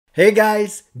Hey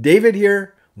guys, David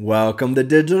here. Welcome to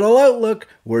Digital Outlook,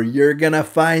 where you're gonna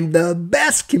find the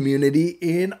best community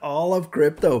in all of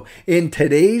crypto. In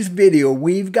today's video,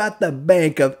 we've got the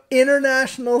Bank of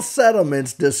International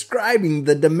Settlements describing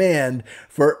the demand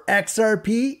for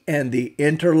XRP and the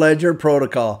Interledger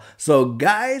protocol. So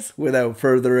guys, without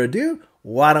further ado,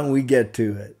 why don't we get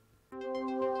to it?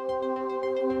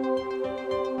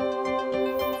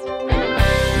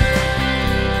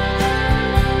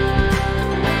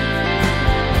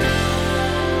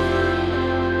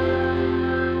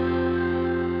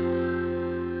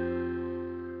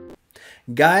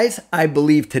 Guys, I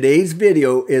believe today's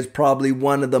video is probably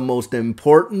one of the most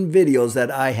important videos that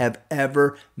I have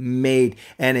ever made.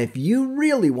 And if you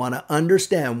really want to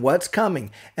understand what's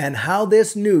coming and how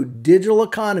this new digital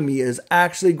economy is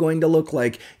actually going to look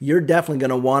like, you're definitely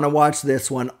going to want to watch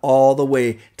this one all the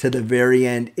way to the very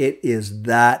end. It is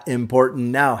that important.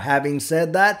 Now, having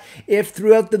said that, if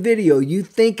throughout the video you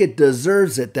think it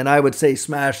deserves it, then I would say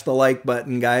smash the like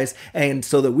button, guys, and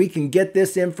so that we can get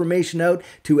this information out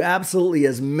to absolutely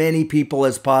as many people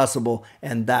as possible,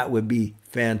 and that would be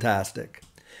fantastic.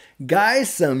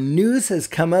 Guys, some news has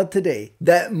come out today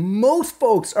that most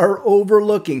folks are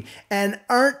overlooking and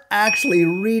aren't actually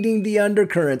reading the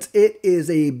undercurrents. It is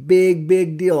a big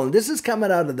deal. And this is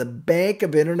coming out of the Bank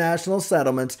of International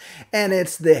Settlements. And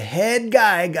it's the head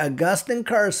guy, Augustin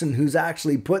Carson, who's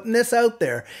actually putting this out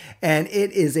there. And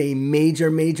it is a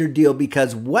major deal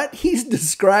because what he's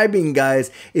describing, guys,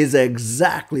 is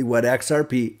exactly what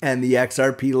XRP and the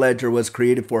XRP ledger was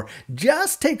created for.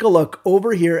 Just take a look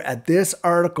over here at this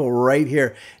article right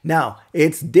here. Now,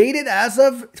 it's dated as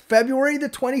of February the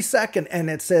 22nd, and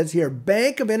it says here,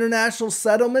 Bank of International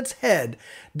Settlements head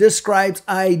describes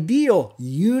ideal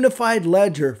unified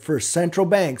ledger for central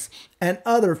banks and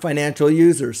other financial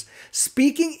users.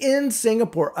 Speaking in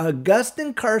Singapore,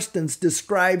 Augustin Carson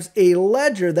describes a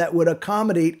ledger that would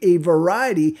accommodate a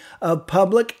variety of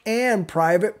public and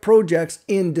private projects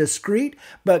in discrete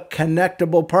but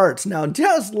connectable parts. Now,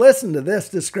 just listen to this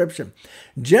description.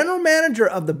 General Manager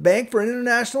of the Bank for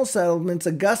International Settlements,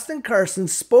 Augustin Carson,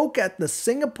 spoke at the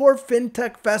Singapore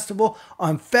FinTech Festival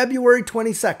on February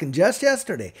 22nd, just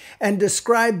yesterday, and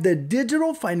described the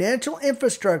digital financial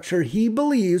infrastructure he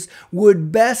believes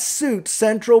would best suit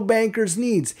central bankers'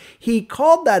 needs. He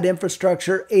called that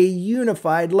infrastructure a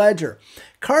unified ledger.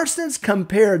 Carson's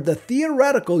compared the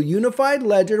theoretical unified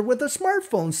ledger with a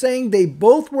smartphone, saying they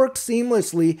both work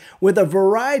seamlessly with a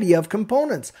variety of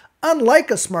components. Unlike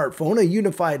a smartphone, a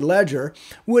unified ledger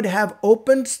would have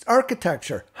open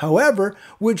architecture, however,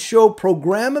 would show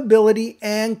programmability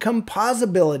and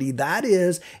composability. That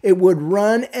is, it would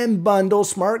run and bundle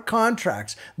smart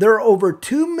contracts. There are over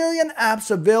 2 million apps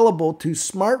available to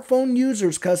smartphone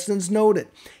users, Carstens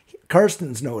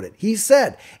noted. He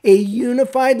said, a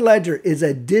unified ledger is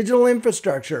a digital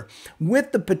infrastructure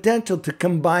with the potential to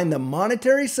combine the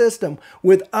monetary system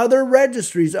with other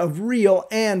registries of real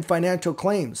and financial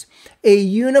claims. A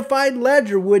unified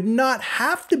ledger would not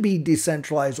have to be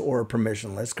decentralized or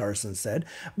permissionless, Carson said,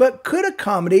 but could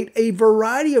accommodate a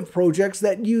variety of projects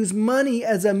that use money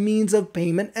as a means of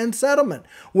payment and settlement,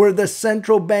 where the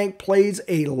central bank plays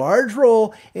a large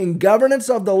role in governance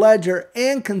of the ledger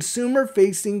and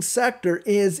consumer-facing sector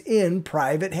is in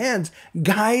private hands.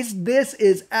 Guys, this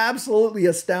is absolutely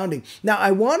astounding. Now,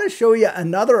 I want to show you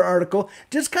another article,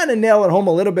 just kind of nail it home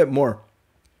a little bit more.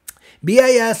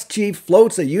 BIS chief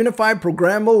floats a unified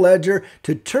programmable ledger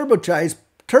to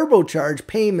turbocharge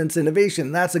payments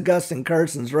innovation. That's Augustin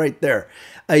Carson's right there.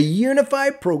 A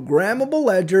unified programmable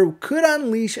ledger could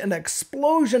unleash an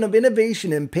explosion of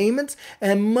innovation in payments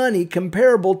and money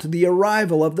comparable to the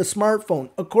arrival of the smartphone,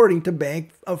 according to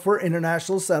Bank for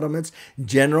International Settlements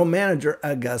General Manager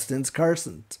Augustin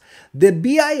Carson. The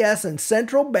BIS and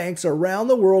central banks around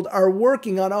the world are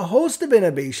working on a host of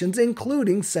innovations,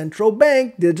 including central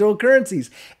bank digital currencies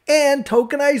and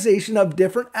tokenization of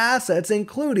different assets,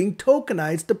 including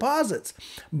tokenized deposits.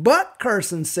 But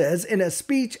Carson says in a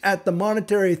speech at the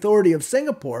Monetary Authority of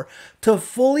Singapore, to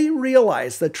fully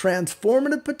realize the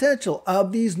transformative potential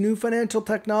of these new financial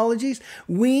technologies,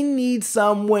 we need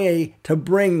some way to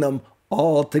bring them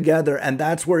all together. And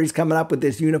that's where he's coming up with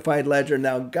this unified ledger.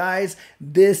 Now, guys,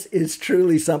 this is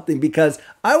truly something, because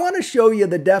I want to show you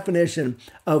the definition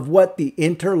of what the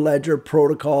Interledger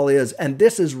protocol is. And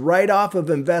this is right off of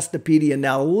Investopedia.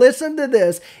 Now, listen to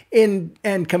this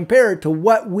and compare it to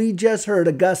what we just heard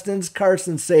Augustin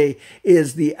Carson say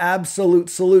is the absolute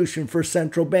solution for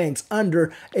central banks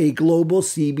under a global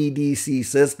CBDC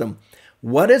system.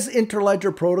 What is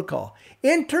Interledger Protocol?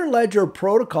 Interledger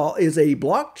Protocol is a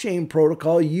blockchain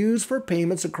protocol used for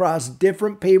payments across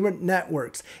different payment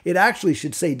networks. It actually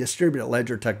should say distributed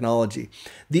ledger technology.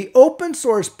 The open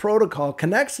source protocol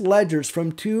connects ledgers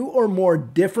from 2 or more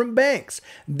different banks,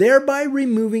 thereby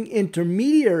removing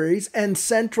intermediaries and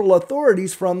central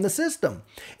authorities from the system.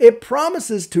 It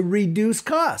promises to reduce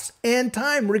costs and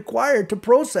time required to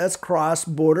process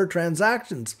cross-border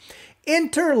transactions.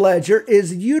 Interledger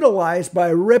is utilized by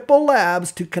Ripple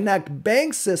Labs to connect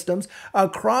bank systems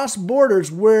across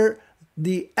borders where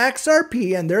the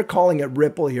XRP, and they're calling it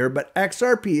Ripple here, but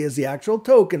XRP is the actual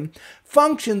token,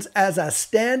 functions as a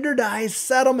standardized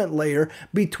settlement layer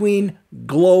between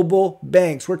global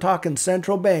banks. We're talking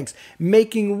central banks,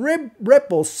 making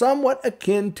Ripple somewhat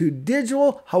akin to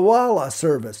digital Hawala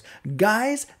service.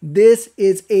 Guys, this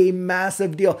is a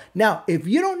massive deal. Now, if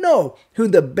you don't know who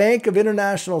the Bank of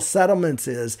International Settlements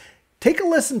is, take a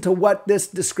listen to what this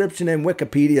description in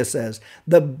Wikipedia says.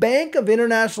 The Bank of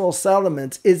International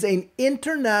Settlements is an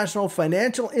international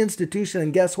financial institution,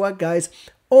 and guess what, guys?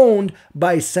 Owned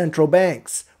by central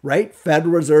banks, right?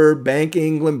 Federal Reserve, Bank of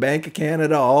England, Bank of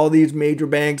Canada, all these major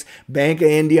banks, Bank of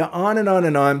India, on and on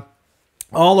and on,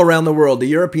 all around the world, the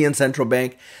European Central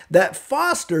Bank, that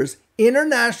fosters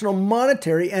international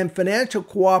monetary and financial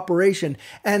cooperation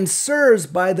and serves,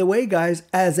 by the way, guys,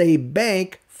 as a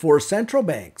bank for central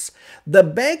banks. The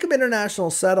Bank of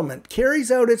International Settlement carries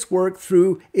out its work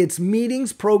through its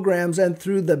meetings, programs, and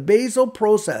through the Basel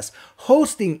process,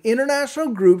 hosting international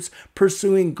groups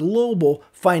pursuing global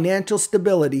financial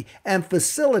stability and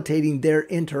facilitating their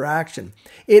interaction.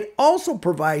 It also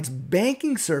provides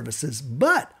banking services,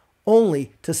 but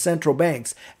only to central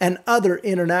banks and other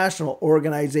international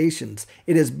organizations.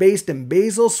 It is based in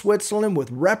Basel, Switzerland, with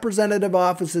representative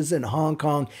offices in Hong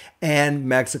Kong and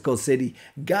Mexico City.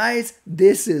 Guys,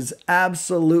 this is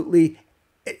absolutely,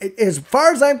 as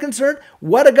far as I'm concerned,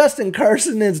 what Augustin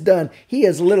Carson has done. He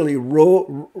has literally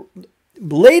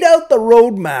laid out the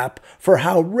roadmap for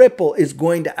how Ripple is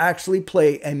going to actually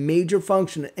play a major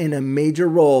function and a major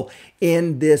role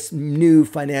in this new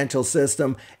financial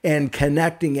system and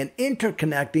connecting and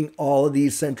interconnecting all of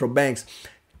these central banks.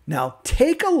 Now,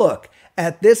 take a look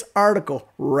at this article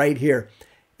right here.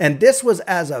 And this was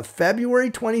as of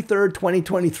February 23rd,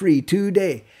 2023,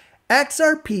 today.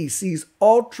 XRP sees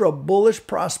ultra bullish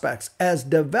prospects as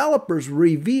developers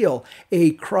reveal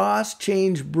a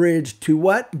cross-chain bridge to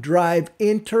what? Drive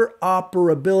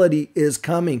interoperability is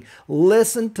coming.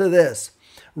 Listen to this.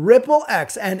 Ripple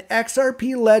X and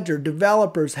XRP Ledger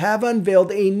developers have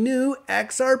unveiled a new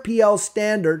XRPL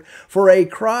standard for a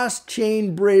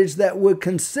cross-chain bridge that would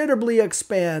considerably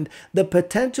expand the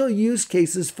potential use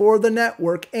cases for the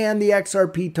network and the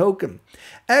XRP token.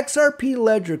 XRP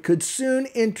Ledger could soon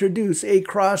introduce a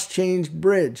cross-chain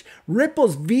bridge.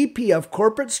 Ripple's VP of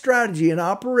Corporate Strategy and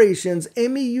Operations,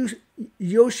 Emi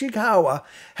Yoshikawa,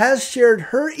 has shared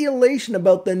her elation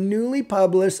about the newly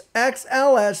published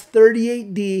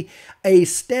XLS38D, a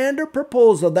standard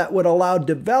proposal that would allow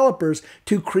developers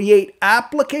to create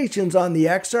applications on the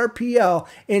XRPL,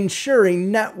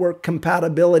 ensuring network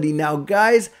compatibility. Now,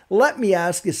 guys, let me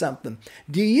ask you something.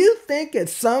 Do you think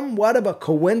it's somewhat of a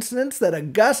coincidence that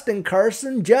Augustin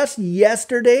Carson just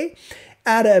yesterday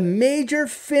at a major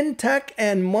fintech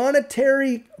and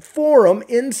monetary forum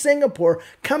in Singapore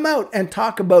come out and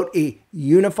talk about a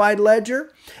unified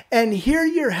ledger? And here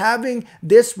you're having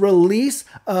this release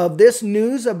of this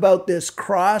news about this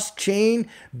cross-chain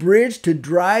bridge to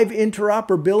drive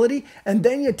interoperability. And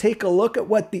then you take a look at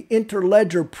what the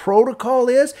Interledger Protocol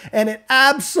is, and it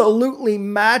absolutely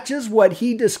matches what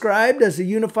he described as a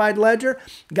unified ledger.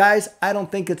 Guys, I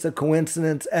don't think it's a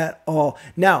coincidence at all.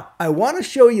 Now, I want to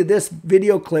show you this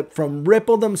video clip from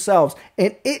Ripple themselves,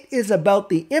 and it is about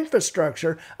the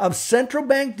infrastructure of central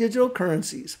bank digital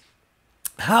currencies,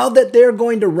 how that they're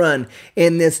going to run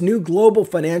in this new global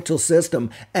financial system,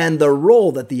 and the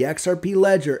role that the XRP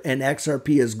Ledger and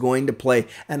XRP is going to play.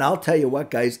 And I'll tell you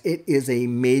what, guys, it is a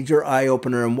major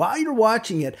eye-opener. And while you're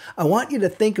watching it, I want you to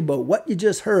think about what you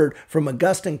just heard from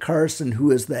Augustin Carson,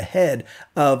 who is the head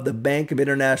of the Bank of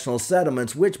International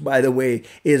Settlements, which, by the way,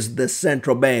 is the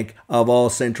central bank of all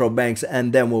central banks.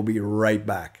 And then we'll be right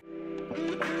back.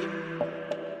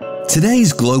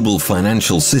 Today's global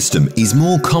financial system is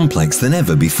more complex than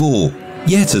ever before.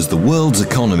 Yet as the world's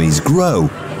economies grow,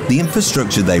 the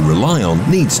infrastructure they rely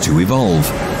on needs to evolve.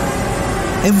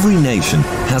 Every nation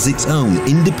has its own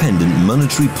independent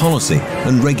monetary policy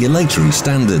and regulatory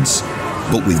standards.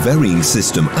 But with varying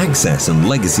system access and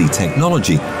legacy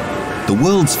technology, the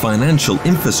world's financial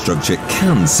infrastructure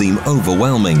can seem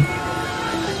overwhelming.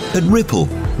 At Ripple,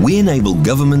 we enable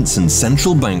governments and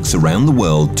central banks around the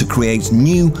world to create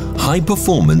new,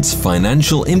 high-performance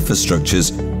financial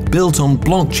infrastructures built on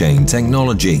blockchain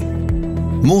technology.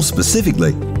 More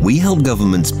specifically, we help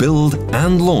governments build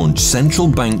and launch central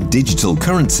bank digital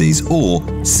currencies, or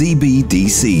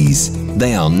CBDCs.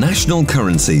 They are national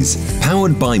currencies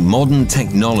powered by modern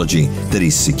technology that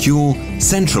is secure,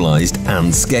 centralized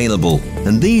and scalable.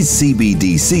 And these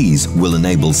CBDCs will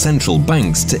enable central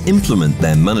banks to implement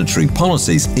their monetary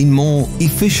policies in more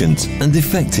efficient and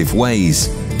effective ways.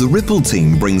 The Ripple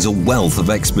team brings a wealth of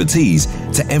expertise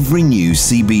to every new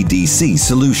CBDC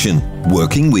solution,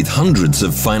 working with hundreds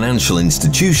of financial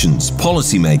institutions,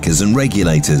 policymakers and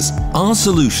regulators. Our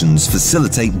solutions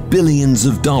facilitate billions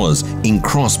of dollars in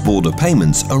cross-border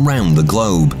payments around the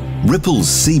globe. Ripple's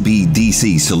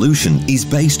CBDC solution is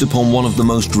based upon one of the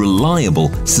most reliable,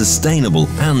 sustainable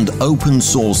and open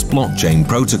source blockchain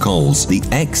protocols, the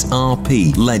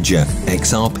XRP ledger,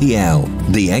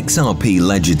 XRPL. The XRP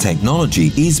ledger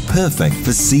technology is perfect for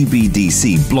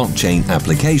CBDC blockchain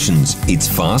applications. It's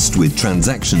fast with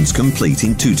transactions complete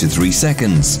in 2 to 3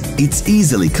 seconds. It's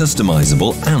easily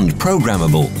customizable and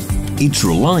programmable. It's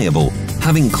reliable,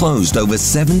 having closed over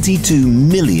 72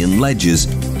 million ledgers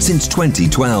since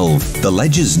 2012. The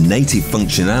ledger's native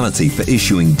functionality for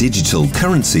issuing digital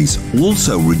currencies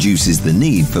also reduces the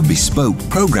need for bespoke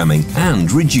programming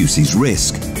and reduces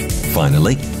risk.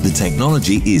 Finally, the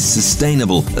technology is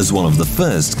sustainable as one of the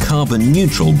first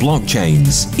carbon-neutral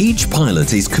blockchains. Each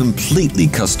pilot is completely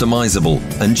customizable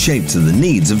and shaped to the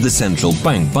needs of the central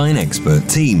bank by an expert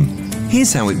team.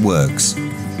 Here's how it works.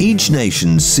 Each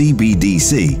nation's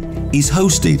CBDC is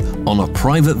hosted on a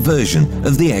private version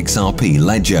of the XRP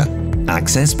ledger.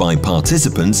 Access by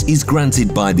participants is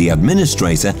granted by the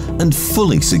administrator and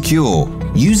fully secure.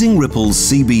 Using Ripple's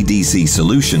CBDC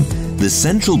solution, the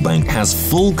central bank has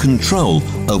full control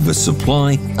over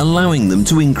supply, allowing them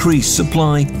to increase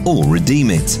supply or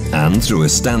redeem it. And through a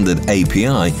standard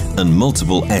API and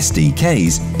multiple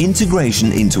SDKs,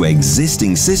 integration into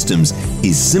existing systems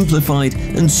is simplified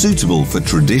and suitable for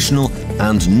traditional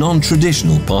and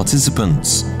non-traditional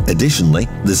participants. Additionally,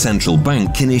 the central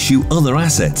bank can issue other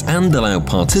assets and allow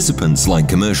participants like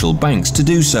commercial banks to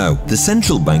do so. The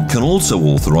central bank can also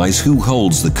authorize who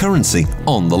holds the currency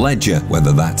on the ledger,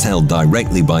 whether that's held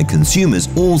directly by consumers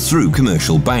or through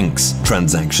commercial banks.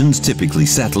 Transactions typically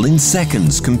settle in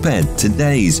seconds compared to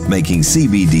days, making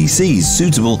CBDCs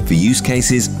suitable for use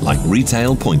cases like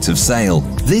retail point of sale.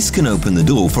 This can open the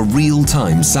door for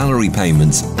real-time salary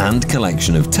payments and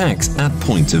collection of tax at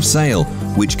point of sale,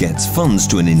 which gets funds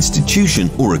to an institution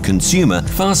or a consumer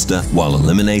faster while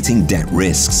eliminating debt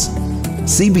risks.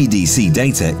 CBDC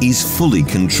data is fully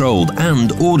controlled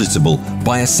and auditable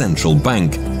by a central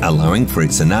bank, allowing for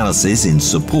its analysis in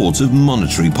support of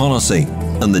monetary policy.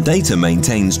 And the data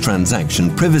maintains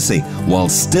transaction privacy while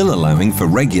still allowing for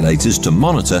regulators to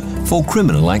monitor for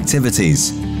criminal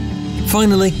activities.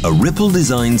 Finally, a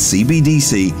Ripple-designed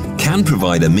CBDC can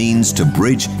provide a means to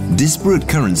bridge disparate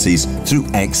currencies through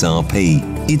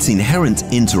XRP. Its inherent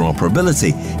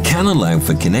interoperability can allow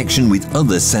for connection with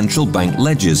other central bank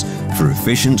ledgers for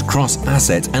efficient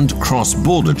cross-asset and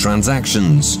cross-border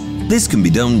transactions. This can be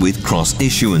done with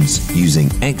cross-issuance, using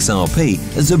XRP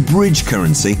as a bridge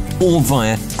currency or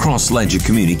via cross-ledger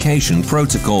communication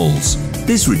protocols.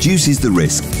 This reduces the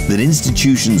risk that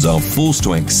institutions are forced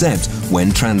to accept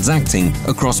when transacting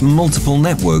across multiple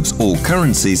networks or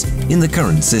currencies in the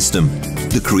current system.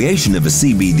 The creation of a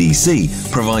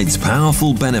CBDC provides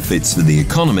powerful benefits for the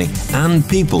economy and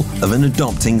people of an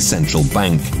adopting central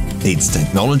bank. It's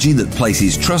technology that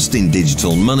places trust in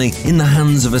digital money in the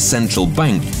hands of a central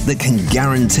bank that can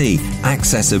guarantee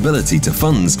accessibility to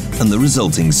funds and the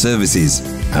resulting services,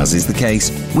 as is the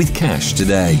case with cash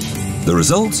today. The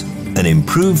result? An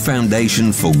improved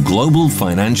foundation for global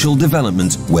financial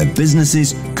development where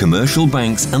businesses, commercial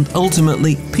banks and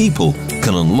ultimately people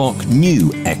can unlock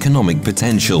new economic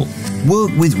potential.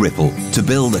 Work with Ripple to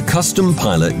build a custom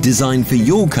pilot designed for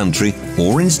your country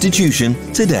or institution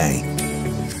today.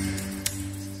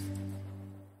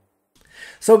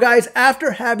 So guys,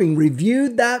 after having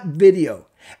reviewed that video,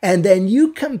 and then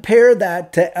you compare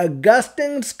that to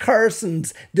Augustine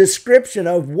Carson's description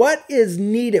of what is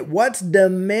needed, what's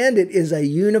demanded is a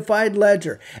unified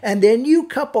ledger. And then you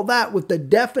couple that with the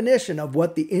definition of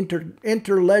what the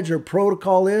interledger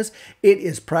protocol is, it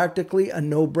is practically a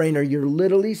no-brainer. You're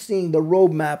literally seeing the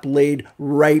roadmap laid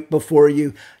right before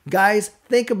you. Guys,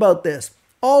 think about this.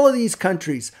 All of these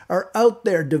countries are out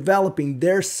there developing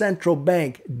their central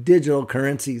bank digital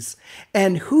currencies.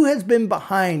 And who has been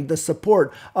behind the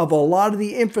support of a lot of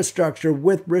the infrastructure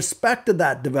with respect to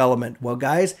that development? Well,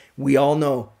 guys, we all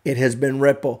know It has been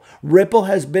Ripple. Ripple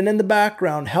has been in the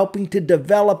background helping to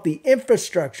develop the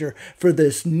infrastructure for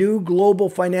this new global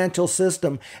financial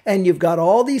system. And you've got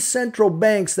all these central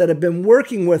banks that have been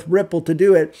working with Ripple to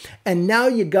do it. And now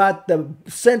you got the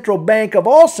central bank of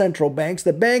all central banks,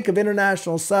 the Bank of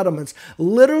International Settlements,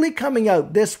 literally coming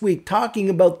out this week talking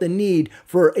about the need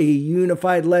for a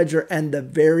unified ledger. And the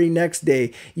very next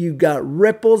day, you've got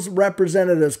Ripple's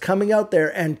representatives coming out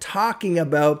there and talking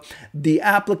about the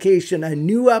application, a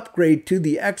new upgrade to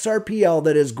the XRPL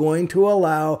that is going to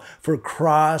allow for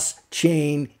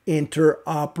cross-chain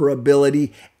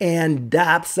interoperability and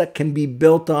dApps that can be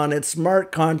built on it, smart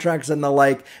contracts and the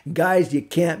like. Guys, you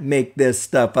can't make this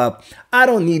stuff up. I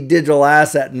don't need digital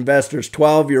asset investors,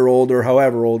 12-year-old or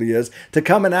however old he is, to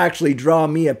come and actually draw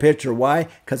me a picture. Why?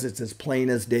 Because it's as plain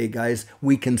as day, guys.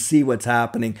 We can see what's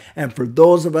happening. And for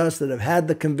those of us that have had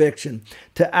the conviction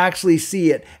to actually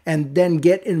see it and then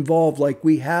get involved like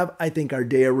we have, I think our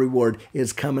day of reward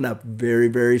is coming up very,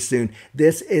 very soon.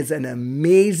 This is an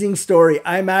amazing story.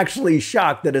 I'm actually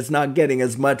shocked that it's not getting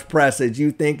as much press as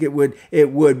you think it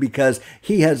would, because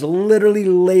he has literally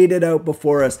laid it out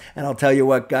before us. And I'll tell you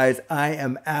what, guys, I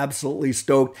am absolutely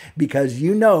stoked, because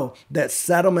you know that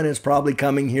settlement is probably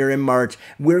coming here in March.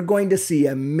 We're going to see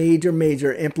a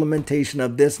major implementation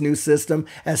of this new system,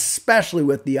 especially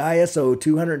with the ISO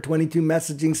 222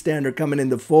 messaging standard coming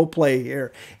into full play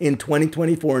here in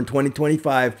 2024 and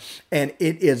 2025. And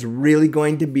it is really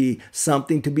going to be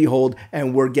something to behold,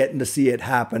 and we're getting to see it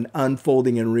happen,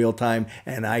 unfolding in real time.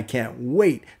 And I can't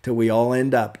wait till we all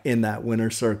end up in that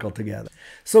winner's circle together.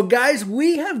 So guys,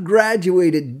 we have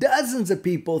graduated dozens of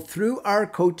people through our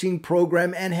coaching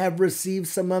program and have received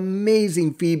some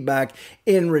amazing feedback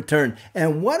in return.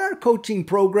 And what our coaching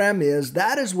program is,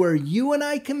 that is where you and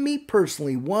I can meet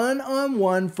personally,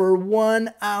 one-on-one for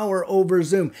 1 hour over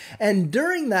Zoom. And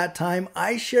during that time,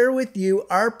 I share with you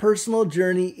our personal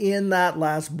journey in that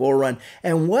last bull run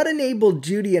and what enabled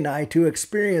Judy and I to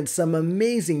experience some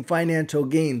amazing financial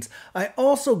gains. I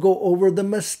also go over the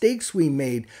mistakes we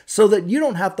made so that you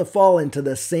don't have to fall into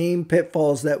the same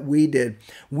pitfalls that we did.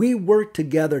 We work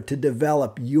together to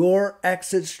develop your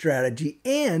exit strategy,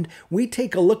 and we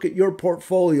take a look at your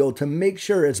portfolio to make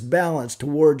sure it's balanced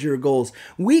towards your goals.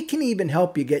 We can even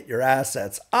help you get your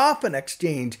assets off an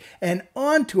exchange and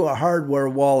onto a hardware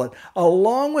wallet,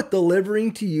 along with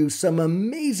delivering to you some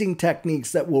amazing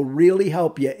techniques that will really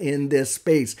help you in this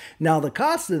space. Now, the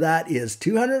cost of that is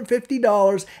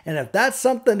 $250, and if that's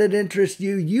something that interests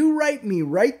you, you write me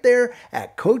right there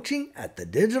at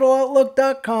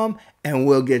coaching@thedigitaloutlook.com, and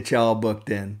we'll get you all booked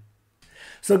in.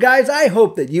 So guys, I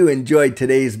hope that you enjoyed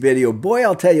today's video. Boy,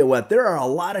 I'll tell you what, there are a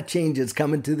lot of changes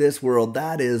coming to this world,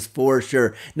 that is for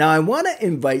sure. Now, I want to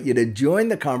invite you to join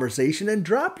the conversation and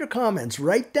drop your comments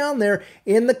right down there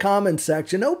in the comments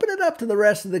section. Open it up to the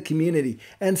rest of the community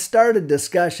and start a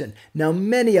discussion. Now,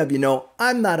 many of you know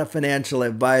I'm not a financial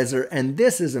advisor, and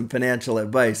this isn't financial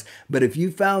advice, but if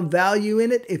you found value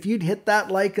in it, if you'd hit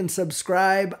that like and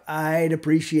subscribe, I'd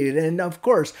appreciate it. And of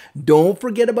course, don't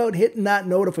forget about hitting that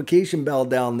notification bell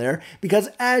down there, because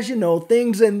as you know,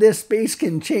 things in this space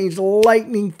can change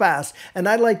lightning fast, and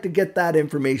I'd like to get that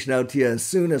information out to you as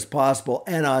soon as possible.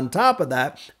 And on top of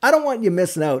that, I don't want you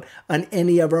missing out on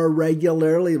any of our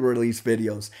regularly released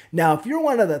videos. Now, if you're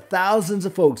one of the thousands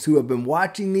of folks who have been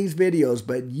watching these videos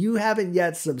but you haven't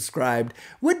yet subscribed,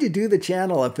 would you do the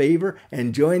channel a favor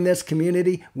and join this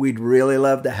community? We'd really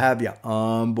love to have you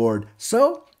on board.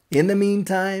 So in the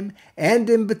meantime and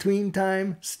in between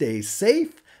time, stay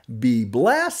safe, be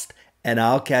blessed, and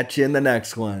I'll catch you in the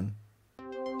next one.